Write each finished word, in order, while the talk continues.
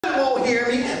hear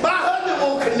me. My husband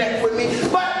won't connect with me.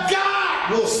 But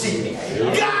God will see me.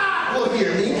 God will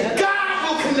hear me. God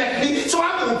will connect me. So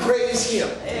I'm going to praise him.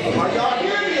 Are y'all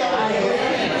hearing me?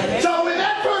 So when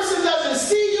that person doesn't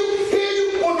see you, hear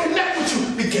you, or connect with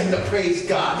you, begin to praise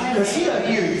God. Because he'll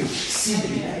hear you, see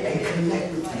you, and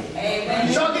connect with you.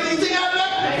 Did y'all get anything out of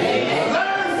that?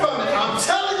 Learn from it. I'm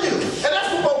telling you. And that's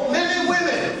for both men and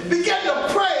women. Begin to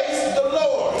praise the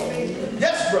Lord.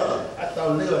 Yes, brother. I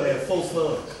thought Lil had 4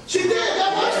 sons. She did.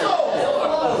 That was so.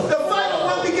 The final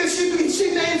one, because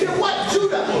she named him what?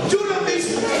 Judah. Judah means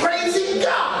praising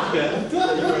God.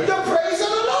 The praise of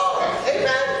the Lord.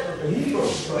 Amen.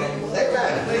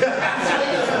 Amen.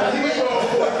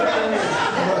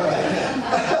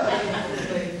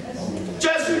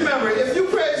 Just remember, if you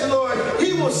praise the Lord,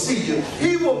 he will see you.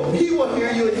 He will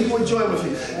hear you, and he will join with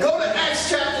you. Go to Acts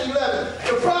chapter 11.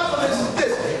 The problem is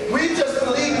this. We just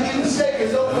believe in getting saved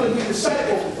and don't want to be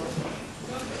discipled.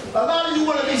 A lot of you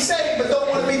want to be saved but don't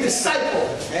want to be discipled.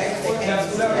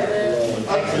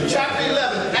 Chapter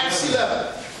 11, Acts 11.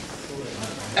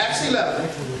 Acts 11.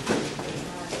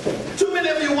 Too many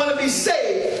of you want to be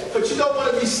saved, but you don't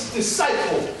want to be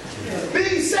discipled.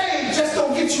 Being saved just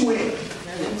don't get you in.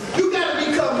 You got to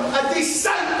become a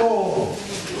disciple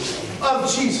of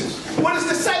Jesus. What does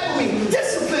disciple mean?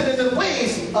 Discipline in the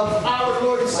ways of our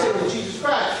Lord and Savior, Jesus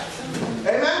Christ.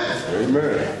 Amen?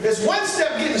 Amen. There's one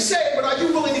step getting saved, but are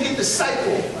you willing to get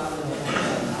discipled?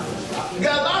 You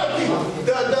got a lot of people.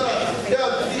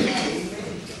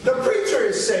 The preacher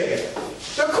is saved.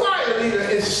 The choir leader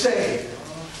is saved.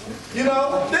 You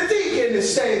know, the deacon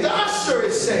is saved. The usher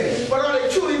is saved. But are they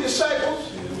truly disciples?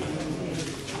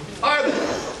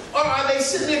 Or are they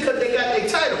sitting there because they got their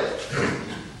title?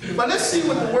 But let's see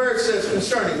what the word says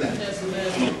concerning that.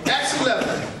 Acts 11.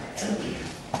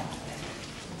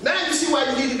 Now you see why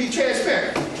you need to be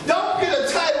transparent. Don't get a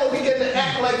title and begin to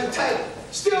act like the title.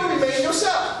 Still remain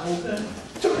yourself. Okay.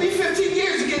 Took me 15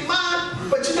 years to get mine,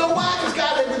 but you know why? Because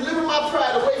God had delivered my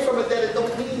pride away from it that it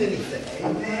don't mean anything.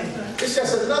 Amen. It's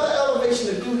just another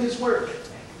elevation to do his work.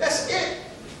 That's it.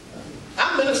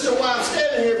 I minister while I'm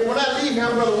standing here, but when I leave here,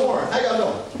 I'm Brother Warren. How y'all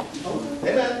doing?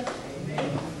 Amen.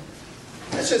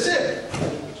 That's just it.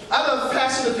 I love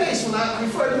Pastor the Pace. When I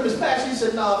referred to him as Pastor, he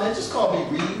said, "No, man, just call me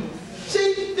Reed."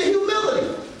 See, the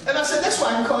humility. And I said, that's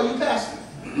why I can call you Pastor.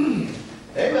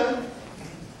 Amen.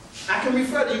 I can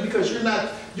refer to you because you're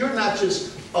not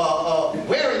just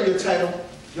wearing your title,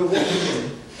 you're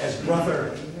walking as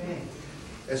brother.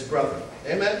 As brother.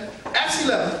 Amen. Acts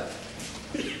 11.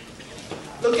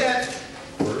 Look at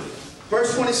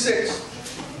verse 26.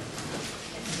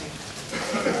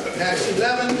 Acts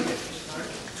 11,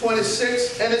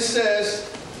 26, and it says,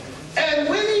 "And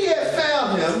when he had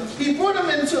found him, he brought him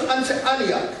unto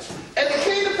Antioch. And it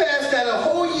came to pass that a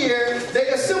whole year they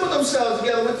assembled themselves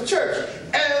together with the church,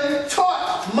 and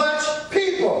taught much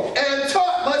people, and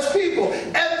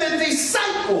the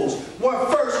disciples were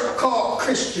first called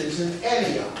Christians in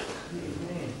Antioch."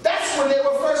 That's when they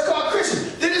were first called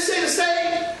Christians. Did it say the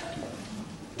same?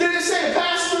 Did it say the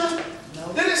pastor?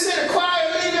 Did it say the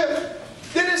choir leader?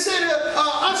 Did it say the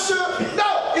usher?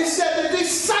 No, it said the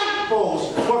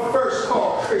disciples were first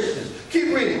called Christians.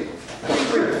 Keep reading.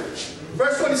 Keep reading.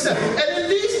 Verse 27. "And in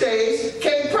these days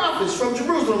came prophets from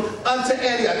Jerusalem unto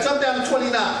Antioch." Jump down to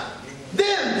 29.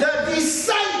 "Then the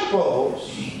disciples,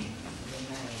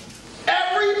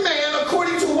 every man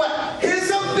according to what? His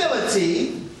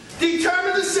ability,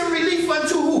 determined to send relief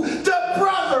unto who? The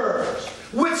brothers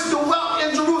which dwelt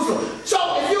in Jerusalem." So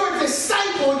if you're a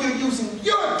disciple, you're using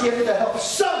your gift to help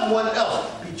someone else.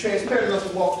 Be transparent enough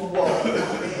to walk through walls.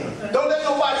 Don't let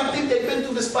nobody think they've been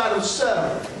through this by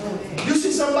themselves. You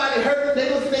see somebody hurting, they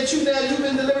looking at you now, you've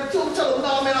been delivered too. Tell them,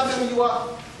 "No, man, I've been where you are."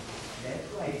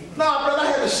 "No, brother, I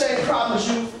had the same problem as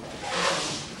you.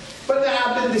 But now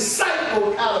I've been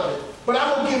discipled out of it. But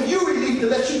I'm going to give you relief to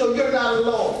let you know you're not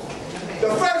alone."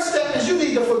 The first step is you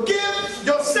need to forgive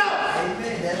yourself.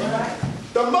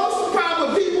 The most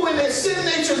problem with people in their sin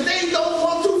natures, they don't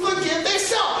want to forgive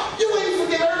themselves. You ain't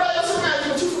forgive everybody else around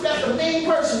you, but you forgot the main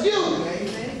person, you.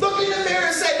 Look in the mirror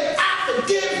and say, "I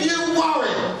forgive you,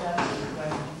 Warren."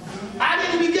 I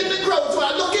didn't begin to grow, so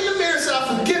I look in the mirror and say,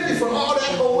 "I forgive you for all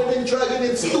that hoeing and drugging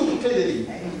and stupidity.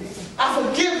 I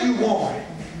forgive you, Warren."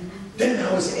 Then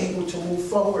I was able to move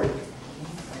forward.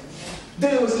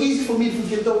 Then it was easy for me to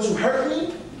forgive those who hurt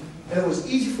me, and it was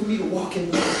easy for me to walk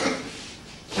in love.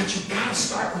 But you gotta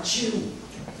start with you.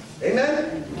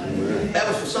 Amen? Amen. That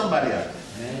was for somebody else.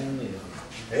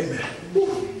 Amen.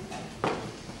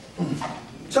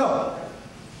 So,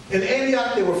 in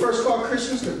Antioch, they were first called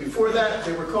Christians, because before that,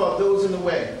 they were called those in the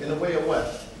way. In the way of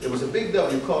what? There was a big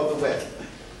W called the way.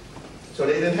 So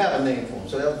they didn't have a name for them.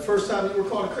 So that was the first time you were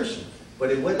called a Christian.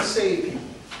 But it wasn't saved people.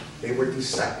 They were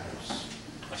disciples.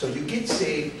 So you get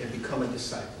saved and become a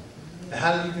disciple. And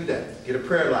how do you do that? Get a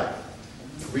prayer life.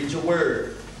 Read your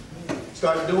word.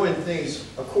 Start doing things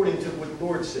according to what the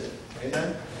Lord said.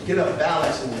 Amen? Get a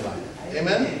balance in your life.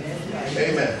 Amen?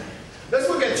 Amen. Let's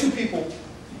look at two people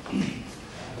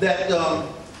that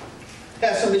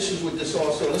have some issues with this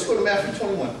also. Let's go to Matthew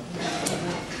 21.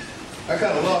 I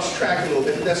kind of lost track a little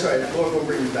bit, but that's all right. The Lord will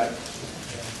bring me back.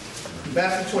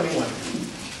 Matthew 21.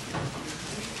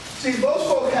 See, most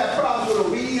folk have problems with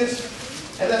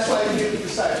obedience, and that's why they get the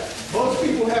disciples. Most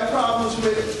people have problems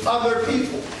with other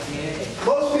people.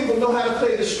 Most people know how to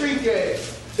play the street game.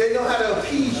 They know how to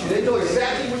appease you. They know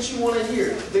exactly what you want to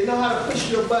hear. They know how to push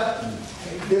your button.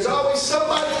 There's always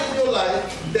somebody in your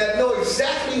life that know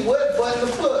exactly what button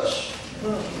to push.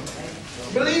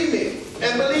 Believe me.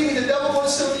 And believe me, the devil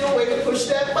wants to send your way to push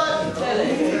that button.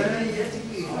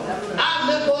 I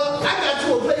got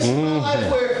to a place in my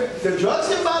life where the drugs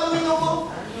didn't bother me no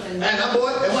more. And I'm boy,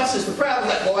 and my sister Proud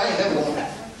was like, boy, I ain't never going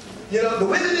back. You know, the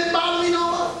women didn't bother me no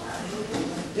more.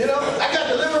 You know, I got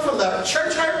delivered from the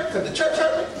church hurt, because the church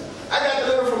hurt me. I got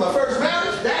delivered from my first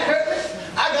marriage, that hurt me.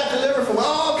 I got delivered from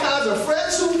all kinds of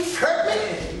friends who hurt me.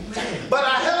 But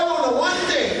I held on to one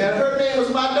thing, and her name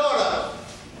was my daughter.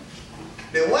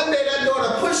 Then one day that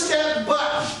daughter pushed that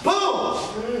button,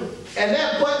 boom! And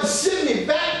that button sent me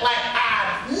back like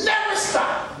I never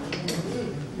stopped.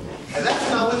 And that's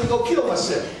when I went to go kill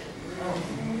myself.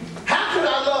 How could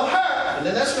I love her? And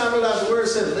then that's when I realized the word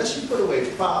said, unless you put away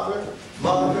father,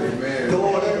 mother,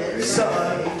 daughter,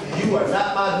 son, you are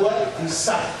not my what?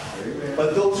 Disciple.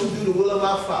 But those who do the will of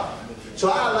my Father. So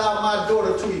I allowed my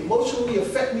daughter to emotionally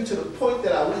affect me to the point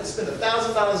that I went and spent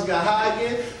 $1,000 and got high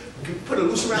again, put a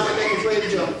noose around my neck and ready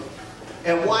to jump,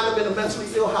 and wind up in a mentally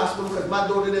ill hospital because my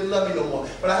daughter didn't love me no more.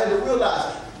 But I had to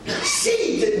realize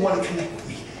she didn't want to connect with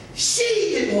me.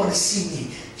 She didn't want to see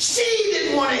me. She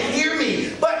didn't want to hear me.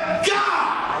 But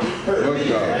God heard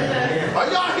me. Are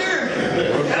y'all hearing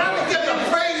me? And I begin to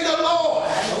praise the Lord.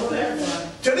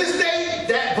 To this day,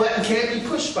 that button can't be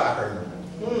pushed by her.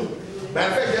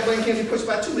 Matter of fact, that button can't be pushed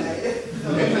by too many.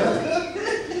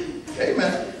 Amen.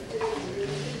 Amen.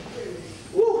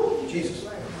 Woo, Jesus.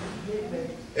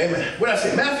 Amen. What did I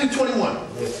say? Matthew 21.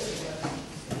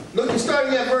 Look,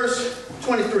 starting at verse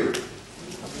 23.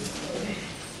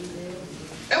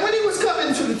 And when he was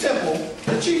coming to the temple,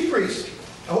 the chief priest,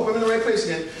 I hope I'm in the right place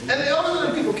again, and the elders of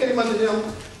the people came unto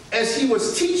him as he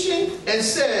was teaching and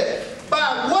said,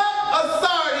 by what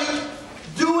authority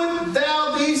doest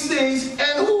thou these things,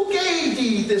 and who gave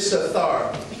thee this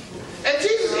authority? And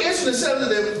Jesus answered and said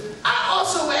unto them, I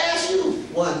also ask you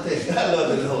one thing. I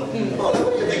love it, Lord. Oh,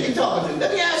 what do you think you're talking to?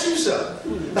 Let me ask you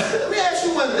something. Let me ask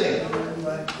you one thing.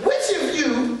 Which of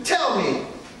you tell me,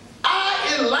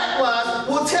 I in likewise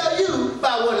will tell you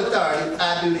by what authority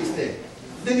I do these things?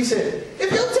 Then he said,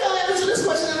 if you tell answer this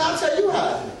question, then I'll tell you how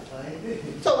to do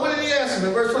it. So what did he answer him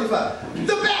in verse 25?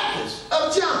 The Baptist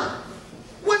of John.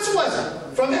 Which was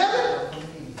it? From heaven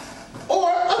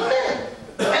or of men?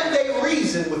 And they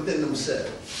reasoned within themselves.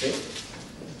 Okay?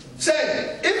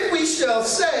 Saying, if we shall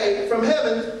say from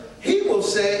heaven, he will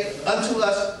say unto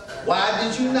us, why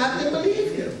did you not then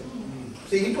believe him?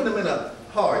 See, he put him in a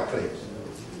hard place.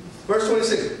 Verse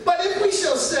 26, but if we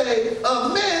shall say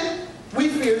of men, we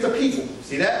fear the people.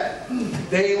 See that?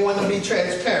 They ain't want to be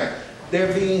transparent.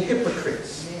 They're being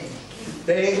hypocrites.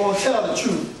 They ain't going to tell the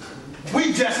truth.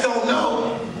 We just don't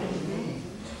know.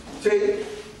 See?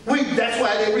 That's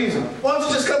why they reason. Why don't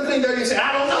you just come clean dirty and say,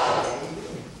 I don't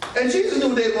know. And Jesus knew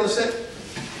what they were going to say.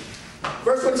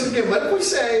 Verse 26 again, but if we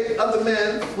say of the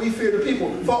men, we fear the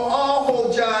people, for all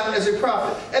hold John as a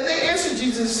prophet. And they answered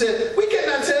Jesus and said, we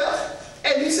cannot tell.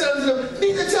 And he said unto them,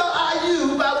 neither tell I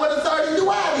you by what authority do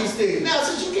I these things. Now,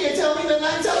 since you can't tell me, then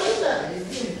I ain't telling you that.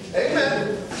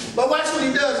 Amen. But watch what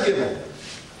he does give them.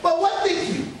 But what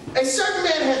think you? A certain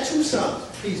man had 2 sons.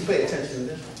 Please pay attention to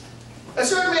this. A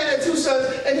certain man had 2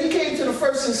 sons, and he came to the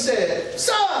first and said,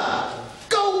 son,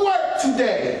 go work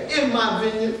today in my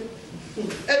vineyard.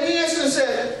 And he answered and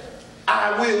said,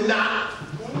 I will not.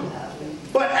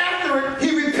 But after it,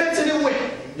 he repented and went.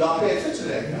 Y'all pay attention to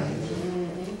that guy.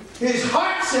 His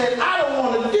heart said, I don't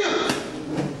want to do it.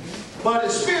 But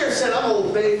his spirit said, I'm going to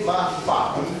obey my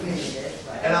father.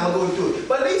 And I'm going to go do it.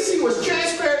 But at least he was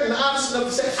transparent and honest enough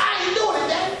to say, I ain't doing it,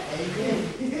 Dad.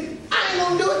 I ain't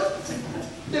going to do it.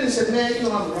 Then he said, man, you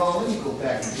know I'm wrong. Let me go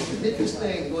back and get this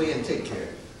thing and go ahead and take care of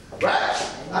it. Right?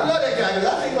 I love that guy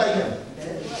because I think like him.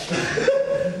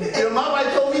 You know, my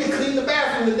wife told me to clean the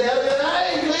bathroom today, and I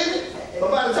ain't cleaning it.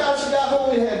 But by the time she got home,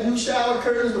 we had new shower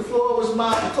curtains, the floor was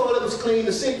mopped, the toilet was clean,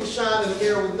 the sink was shining, the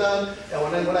mirror was done.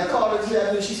 And when I called her this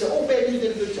afternoon, she said, "Oh, baby, you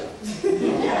did a good job."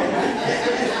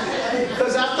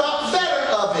 Because I thought better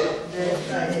of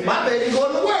it. My baby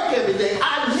going to work every day.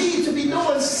 I need to be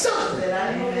doing something.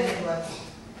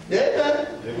 Yeah,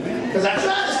 because I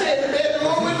tried to stay in the bed and the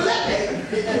Lord wouldn't let me.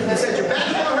 He said, "Your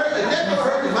back's going to hurt, your neck going to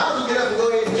hurt, you might as well get up and go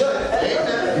ahead and do it."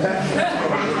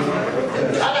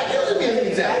 I like you to be an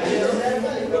example.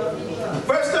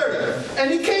 Verse 30.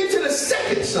 And he came to the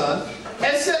second son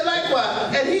and said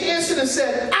likewise. And he answered and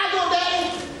said, "I go,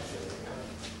 Daddy.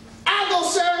 I go,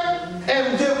 sir."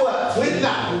 And did what? Went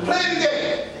not. Played the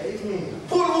game.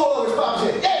 Pulled the wool over his pop's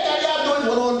head. "Hey, Daddy, I'm doing."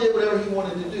 Went on and did whatever he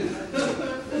wanted to do.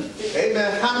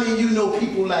 Amen. How many of you know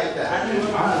people like that?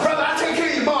 "Brother, I'll take care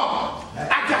of your mom.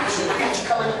 I got you. I got you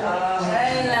covered."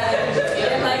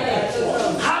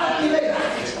 How do you later?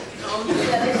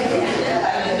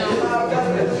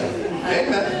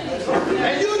 Amen.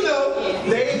 And you know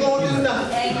they ain't going to do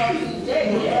nothing.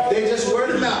 They just word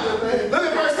of mouth. Look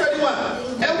at verse 31.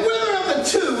 And whither of the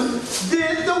two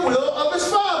did the will of his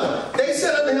father? They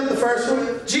said unto him, the first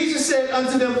one. Jesus said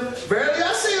unto them, "Verily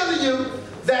I say unto you,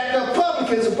 that the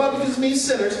publicans mean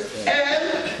sinners,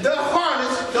 and the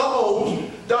harlots, the hoes,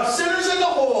 the sinners and the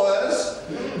whores,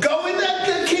 go in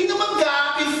the kingdom of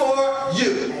God before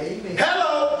you." Amen.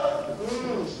 Hello.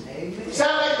 Amen.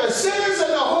 Sound like the sinners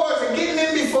and the whores are getting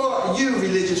in before you,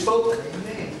 religious folk.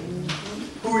 Amen.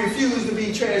 Who refuse to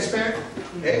be transparent.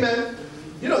 Amen.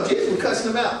 You know, Jesus was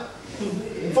cussing them out.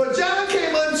 For John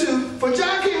came unto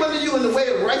you in the way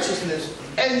of righteousness,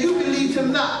 and you believed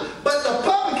him not. But the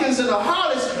publicans and the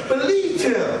harlots believed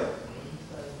him.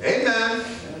 Amen.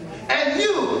 And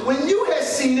you, when you had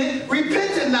seen it,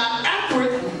 repented not after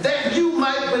it, that you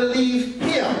might believe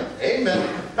him. Amen.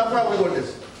 How far we go with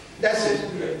this? That's it.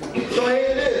 So here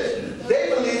it is. They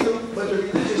believed him, but the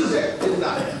religious sect did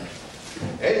not.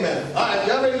 Amen. All right,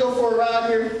 y'all ready to go for a ride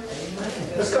here?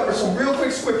 Let's cover some real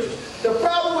quick scriptures. The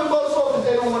problem with most folks is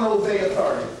they don't want to obey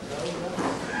authority.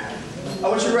 I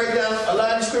want you to write down a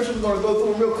lot of these scriptures. We're going to go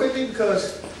through them real quickly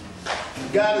because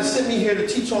God has sent me here to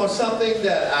teach on something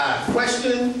that I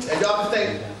question. And y'all can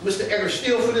thank Mr. Edgar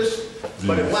Steele for this,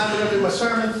 but it winded up in my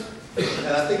sermon, and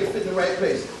I think it fit in the right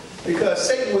place. Because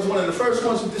Satan was one of the first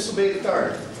ones who disobeyed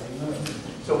authority.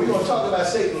 So we're going to talk about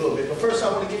Satan a little bit. But first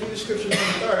I want to give you the scripture on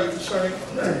authority concerning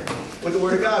what the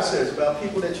Word of God says about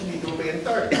people that you need to obey in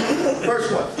authority.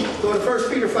 First one. Go to 1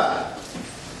 Peter 5.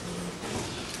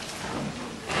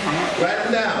 Write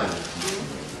them down.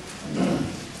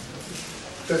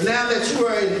 Because now that you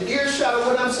are in earshot of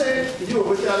what I'm saying, you are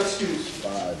without excuse.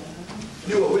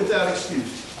 You are without excuse.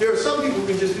 There are some people who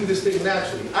can just do this thing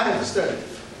naturally. I had to study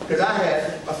because I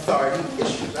had authority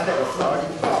issues. I had authority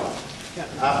problems.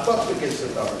 I fucked against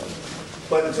authority.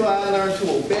 But until I learned to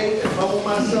obey and humble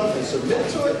myself and submit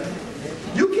to it,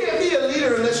 you can't be a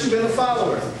leader unless you've been a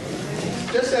follower.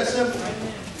 Just that simple.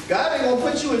 God ain't going to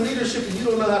put you in leadership if you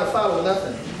don't know how to follow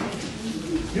nothing.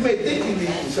 You may think you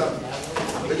need something,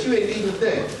 but you ain't needing a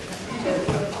thing.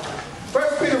 1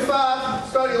 Peter 5,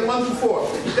 starting at 1 through 4.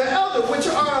 The elder which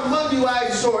are among you I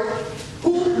exhort,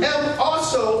 who am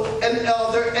also an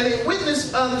elder and a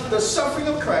witness of the suffering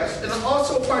of Christ, and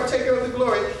also partaker of the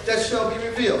glory that shall be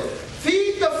revealed.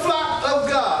 Feed the flock of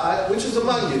God which is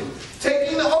among you,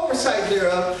 taking the oversight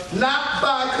thereof, not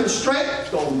by constraint,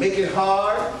 don't make it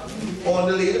hard on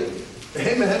the leader,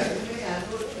 amen,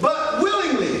 but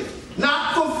willingly,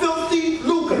 not for filthy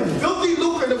lucre. Filthy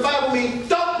lucre, the Bible means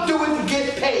don't do it to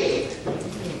get paid.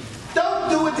 Don't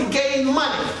do it to gain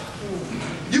money.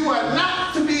 You are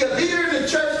not to be a leader in the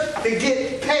church to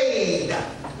get paid.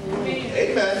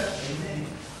 Amen.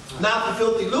 Not for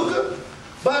filthy lucre,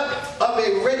 but of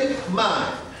a ready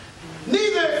mind.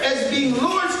 Neither as being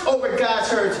lords over God's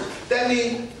heritage. That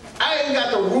means I ain't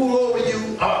got to rule over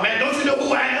you. Oh man, don't you know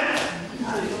who I am?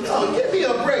 Oh, give me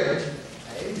a break.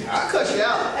 I'll cut you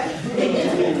out.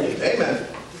 Amen.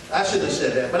 I shouldn't have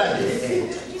said that, but I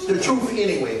did. It's the truth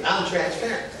anyway. I'm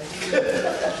transparent.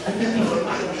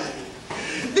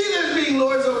 Neither as being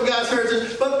lords over God's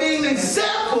heritage, but being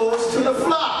examples to the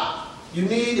flock. You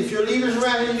need, if your leaders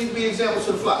around here, you need to be examples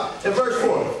to the flock. And verse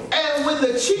 4. And when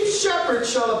the chief shepherd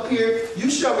shall appear, you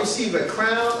shall receive a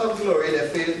crown of glory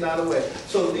that fadeth not away.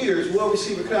 So leaders will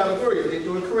receive a crown of glory if they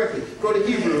do it correctly. Go to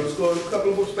Hebrews. Go a couple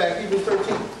of books back. Hebrews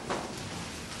 13.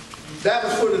 That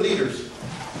was for the leaders.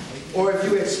 Or if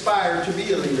you aspire to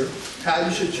be a leader, how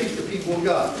you should treat the people of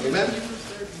God. Amen?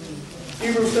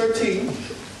 Hebrews 13.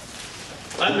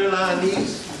 Underline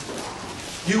these.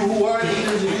 You who are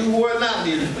leaders and you who are not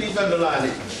leaders, please underline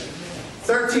it.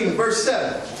 13, verse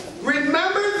 7.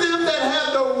 Remember them that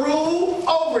have the rule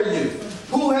over you,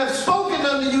 who have spoken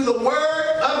unto you the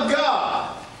word of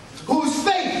God, whose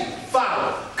faith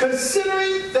follow.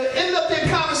 Considering the end of their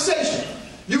conversation,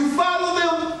 you follow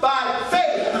them by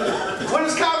faith. What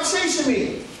does conversation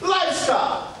mean?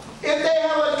 Lifestyle. If they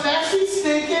have a nasty,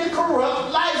 stinking,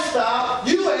 corrupt lifestyle,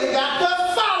 you ain't got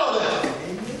to follow them.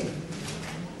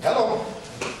 Hello.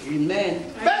 Amen.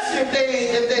 Especially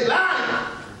if they lying.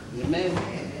 Amen.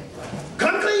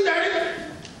 Come clean, dirty.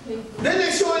 Then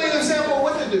they show an example of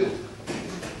what to do.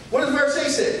 What does verse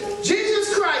 8 say?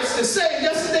 Jesus Christ is same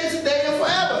yesterday, today, and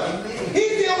forever.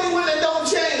 He's the only one that don't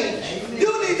change. You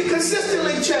need to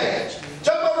consistently change.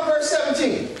 Jump over to verse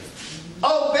 17.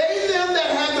 Obey them that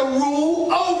have the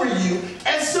rule over you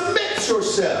and submit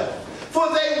yourself. For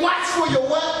they watch for your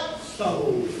what?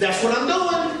 Soul. That's what I'm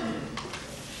doing.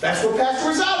 That's what Pastor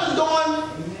Rizal is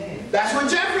doing. That's what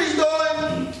Jeffrey's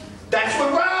doing. That's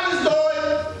what Ron is doing.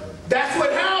 That's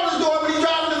what Harold is doing when he's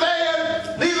driving the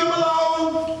van. Leave him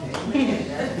alone.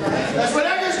 That's what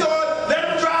Edgar's doing. Let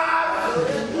him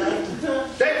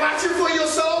drive. They watching for your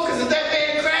soul because if that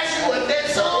man crashes, you a dead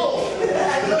soul.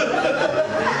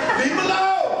 Leave him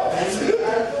alone.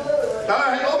 All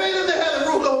right. Obey them that have the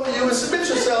rule over you and submit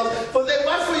yourselves, for they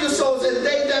watch for your souls, and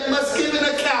they that must give an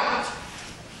account,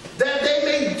 that they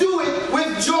may do it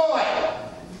with joy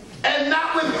and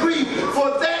not with grief,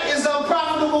 for that is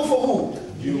unprofitable for who?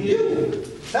 You.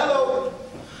 Hello.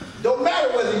 Don't matter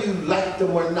whether you like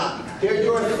them or not. They're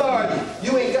your authority.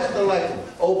 You ain't got to like them.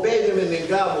 Obey them and then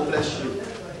God will bless you.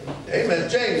 Amen.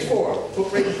 James 4.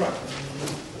 Book right in front.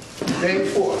 James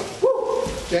 4. Woo.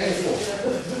 James 4.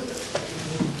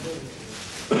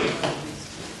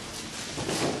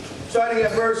 Starting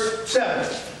at verse 7.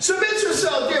 Submit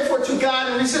yourself therefore to God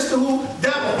and resist the who?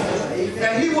 Devil.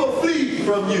 And he will flee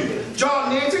from you. Draw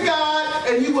near to God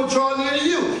and he will draw near to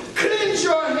you. Cleanse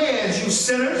your hands, you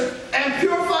sinners, and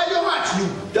purify your hearts, you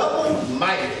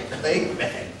double-minded.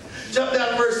 Amen. Jump down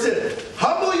to verse 10.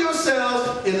 Humble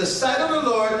yourselves in the sight of the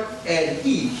Lord and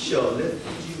he shall lift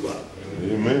you up.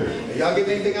 Amen. Y'all get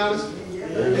anything out of this?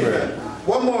 Amen.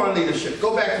 One more on leadership.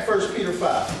 Go back to 1 Peter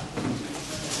 5.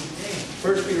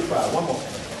 1 Peter 5. One more.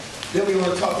 Then we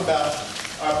want to talk about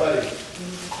our buddy.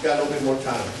 Got a little bit more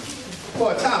time.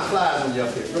 Boy, time flies when you're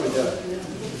up here. It really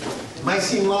does. Might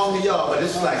seem long to y'all, but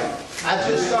it's like, I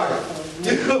just started.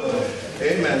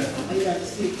 Amen.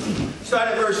 Start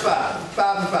at verse 5.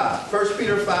 5 and 5. 1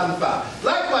 Peter 5 and 5.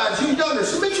 Likewise, you younger,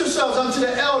 submit yourselves unto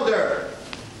the elder.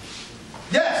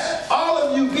 Yes, all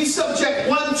of you be subject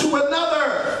one to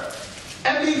another,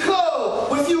 and be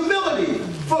clothed with humility.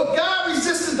 For God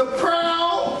resisteth the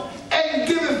proud, and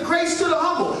giveth grace to the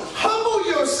humble. Humble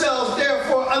yourselves,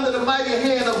 therefore, under the mighty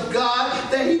hand of God,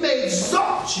 that he may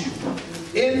exalt you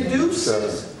in due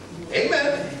season.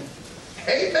 Amen.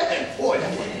 Amen. Boy,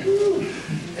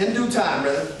 in due time,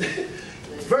 brother.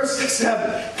 Verse 6,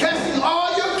 7. Casting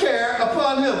all your care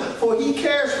upon him, for he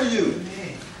cares for you.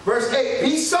 Verse 8.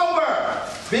 Be sober.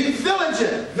 Be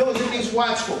vigilant. Vigilant means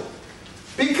watchful.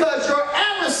 Because your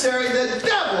adversary, the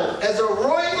devil, as a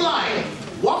roaring lion,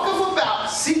 walketh about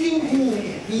seeking whom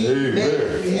he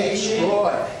may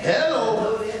destroy.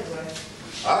 Hello.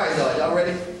 All right, y'all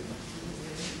ready?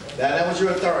 That was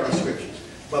your authority scriptures.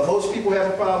 But most people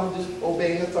have a problem just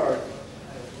obeying authority.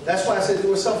 That's why I said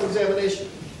do a self-examination.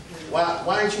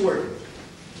 Why ain't you working?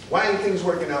 Why ain't things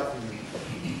working out for you?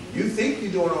 You think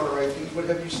you're doing all the right things, but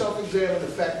have you self-examined the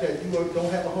fact that you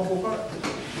don't have a humble heart?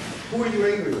 Who are you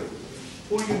angry with?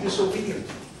 Who are you disobedient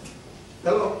to?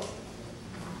 Hello?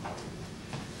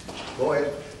 Go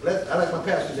ahead. I like my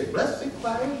pastor to say, blessed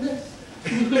by this.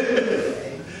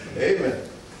 Amen.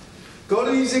 Go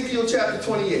to Ezekiel chapter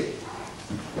 28.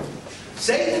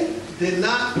 Satan did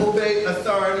not obey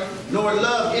authority, nor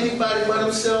love anybody but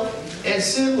himself, and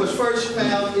sin was first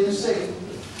found in Satan.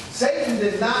 Satan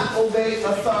did not obey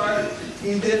authority.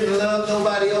 He didn't love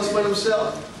nobody else but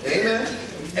himself. Amen.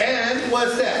 And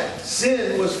what's that?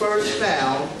 Sin was first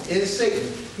found in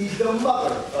Satan. He's the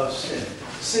mother of sin.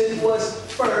 Sin was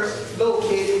first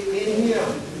located in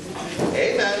him.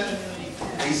 Amen.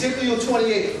 Ezekiel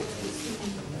 28.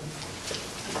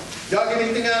 Y'all get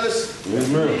anything out of this?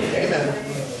 Amen. Amen.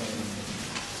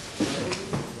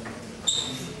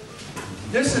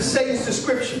 This is Satan's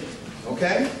description.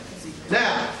 Okay?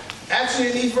 Now, actually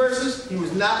in these verses, he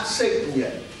was not Satan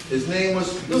yet. His name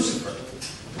was Lucifer.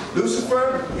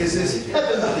 Lucifer is his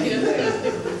heavenly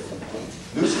name.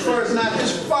 Lucifer is not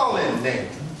his fallen name.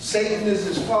 Satan is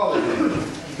his fallen name.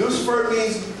 Lucifer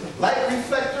means light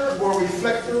reflector or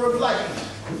reflector of light.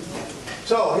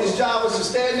 So his job was to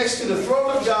stand next to the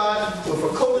throne of God with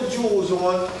a coat of jewels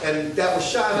on, and that would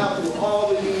shine out through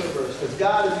all the universe. Because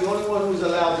God is the only one who is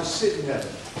allowed to sit in heaven.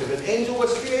 If an angel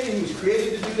was created, he was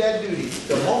created to do that duty.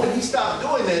 The moment he stopped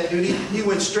doing that duty, he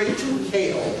went straight to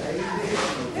hell.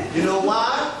 You know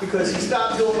why? Because he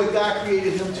stopped doing what God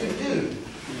created him to do.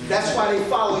 That's why they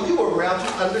follow you around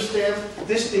to understand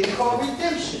this thing called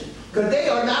redemption. Because they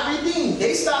are not redeemed.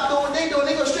 They stop doing what they're doing,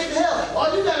 they go straight to hell.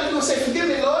 All you got to do is say, forgive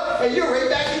me, Lord, and you're right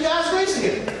back in God's grace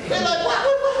again. They're like, what?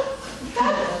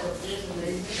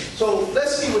 So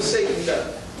let's see what Satan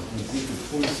does.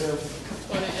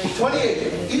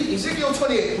 28. Ezekiel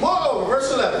 28. Moreover,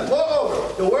 verse 11.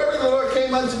 Moreover, the word of the Lord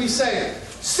came unto me, saying,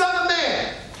 Son of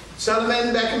man. Son of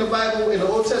man back in the Bible, in the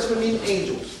Old Testament, means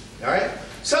angels. All right?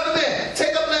 Son of man,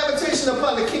 take up lamentation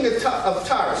upon the king of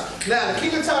Tyrus. Now, the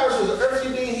king of Tyrus was an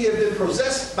earthly being. He had been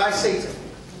possessed by Satan.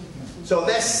 So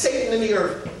that's Satan in the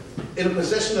earth, in the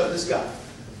possession of this guy,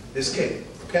 this king.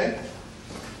 Okay?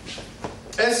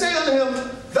 And say unto him,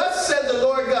 Thus said the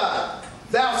Lord God,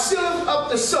 Thou sealest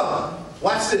up the sun.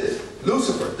 Watch this.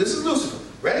 Lucifer. This is Lucifer.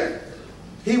 Ready?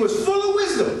 He was full of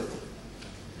wisdom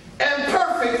and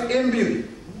perfect in beauty.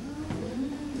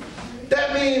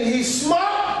 That means he's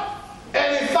smart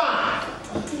and he's fine.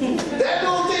 That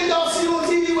little thing y'all see on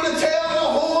TV with a tail and a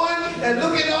horn and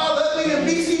looking all ugly and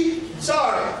beastie,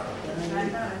 sorry.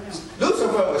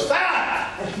 Lucifer was fine.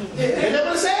 Isn't that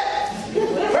what it said?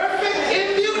 Perfect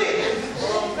in beauty.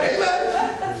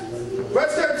 Amen.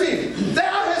 Verse 13. Thou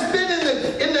hast been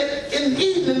in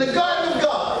Eden, in the garden of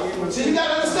God. So you got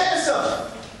to understand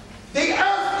something. The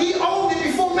earth, he owned it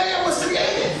before man was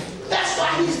created. That's why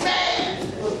he's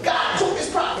mad. God took his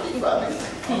property from him.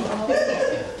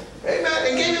 Amen.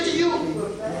 And gave it to you.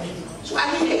 That's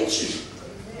why he hates you.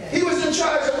 He was in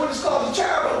charge of what is called the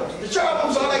cherubims. The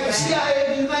cherubims are like the CIA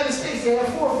of the United States. They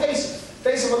have 4 faces.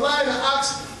 Face of a lion, an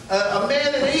ox, a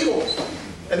man, and an eagle.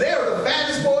 And they are the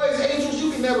baddest boys, angels.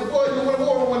 You can never, boy, you want to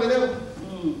war with one of them.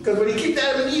 Because when he kicked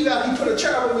Adam and Eve out, he put a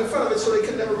cherubim in front of it so they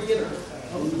could never be in it.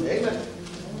 Amen.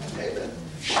 Amen.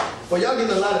 Well, y'all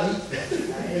getting a lot of meat.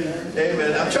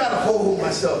 Amen. I'm trying to hold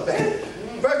myself back.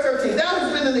 Verse 13. Thou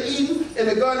hast been in the Eden, in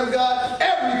the garden of God.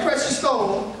 Every precious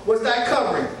stone was thy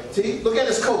covering. See? Look at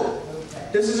his coat.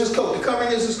 This is his coat. The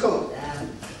covering is his coat.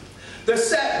 The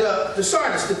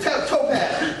sardis, the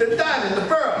topaz, the diamond, the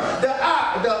beryl,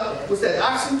 what's that,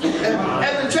 oxen?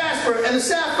 And the jasper, and the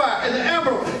sapphire, and the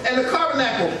emerald, and the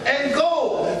carbuncle, and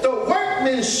gold. The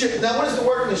workmanship. Now, what is the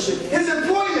workmanship? His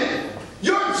employment.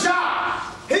 Your job.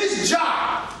 His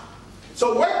job.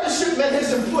 So workmanship meant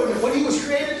his employment, what he was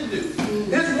created to do.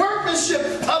 His workmanship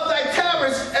of thy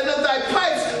tabrets and of thy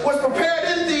pipes was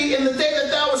prepared in thee in the day that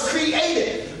thou was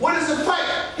created. What is the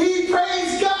pipe? He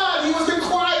praised God. He was the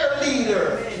choir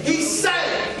leader. He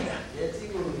sang.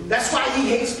 That's why he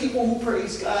hates people who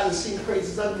praise God and sing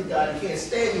praises unto God. He can't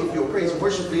stand you if you're a praise and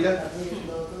worship leader.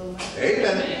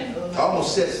 Amen. I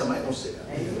almost said something. I almost said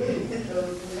that.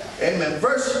 Amen.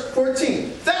 Verse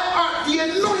 14. Thou art the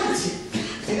anointed.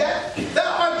 See that?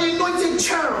 Thou art the anointed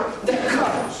cherub that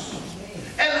covers.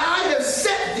 And I have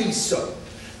set thee so.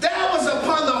 Thou was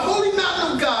upon the holy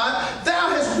mountain of God. Thou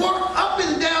hast walked up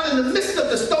and down in the midst of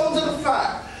the stones of the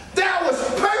fire. Thou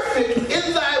was perfect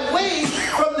in thy ways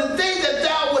from the day that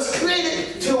thou was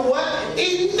created till what?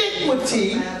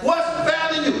 Iniquity was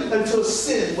found in you. Until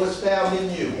sin was found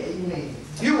in you. Amen.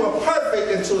 You were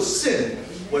perfect until sin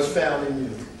was found in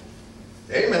you.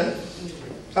 Amen.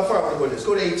 How far are we with this?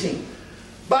 Go to 18.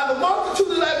 By the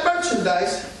multitude of thy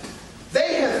merchandise,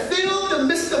 they have filled the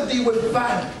midst of thee with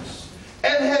violence,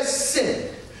 and has sinned.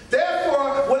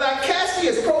 Therefore, will I cast thee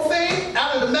as profane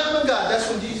out of the mountain of God? That's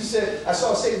when Jesus said, I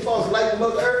saw Satan fall as lightning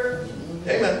above the earth.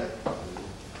 Amen.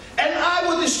 And I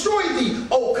will destroy thee,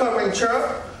 O covering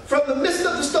cherub, from the midst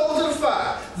of the stones of the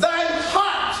fire. Thine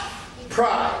heart,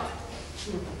 pride.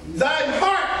 Thine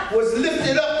heart was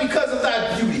lifted up because of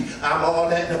thy beauty. I'm all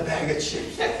that in a bag of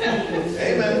chips.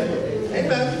 Amen.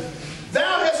 Amen.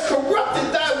 Thou hast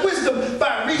corrupted thy wisdom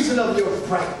by reason of your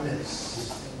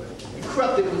brightness. You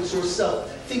corrupted with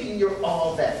yourself, thinking you're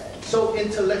all that. So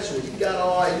intellectual. You got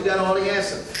all the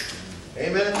answers.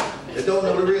 Amen. They don't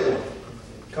know the real one.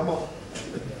 Come on.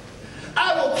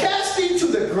 I will cast thee to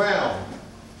the ground.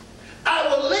 I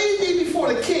will lay thee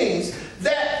before the kings,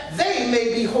 that they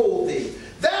may behold thee.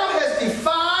 Thou hast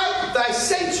defied thy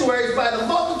sanctuaries by the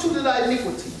multitude of thy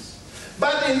iniquities.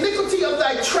 By the iniquity of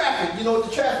thy traffic. You know what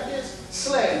the traffic is?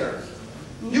 Slander.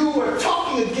 You were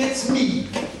talking against me.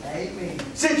 Amen.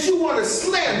 Since you want to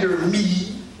slander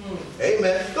me.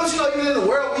 Amen. Don't you know even in the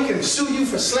world we can sue you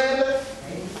for slander?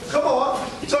 Come on.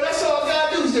 So that's all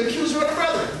God does, is the accuser of the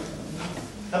brethren.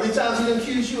 How many times he didn't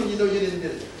accuse you and you know you didn't do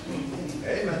it?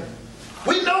 Amen.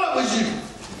 We know it was you.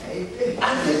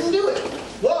 I didn't do it.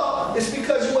 Well, it's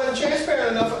because you weren't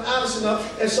transparent enough and honest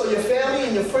enough, and so your family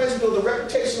and your friends build a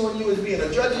reputation on you as being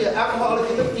a drudgy, an alcoholic,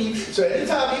 and a thief. So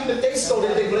anytime, even if they stole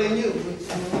it, they blame you.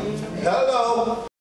 Hello.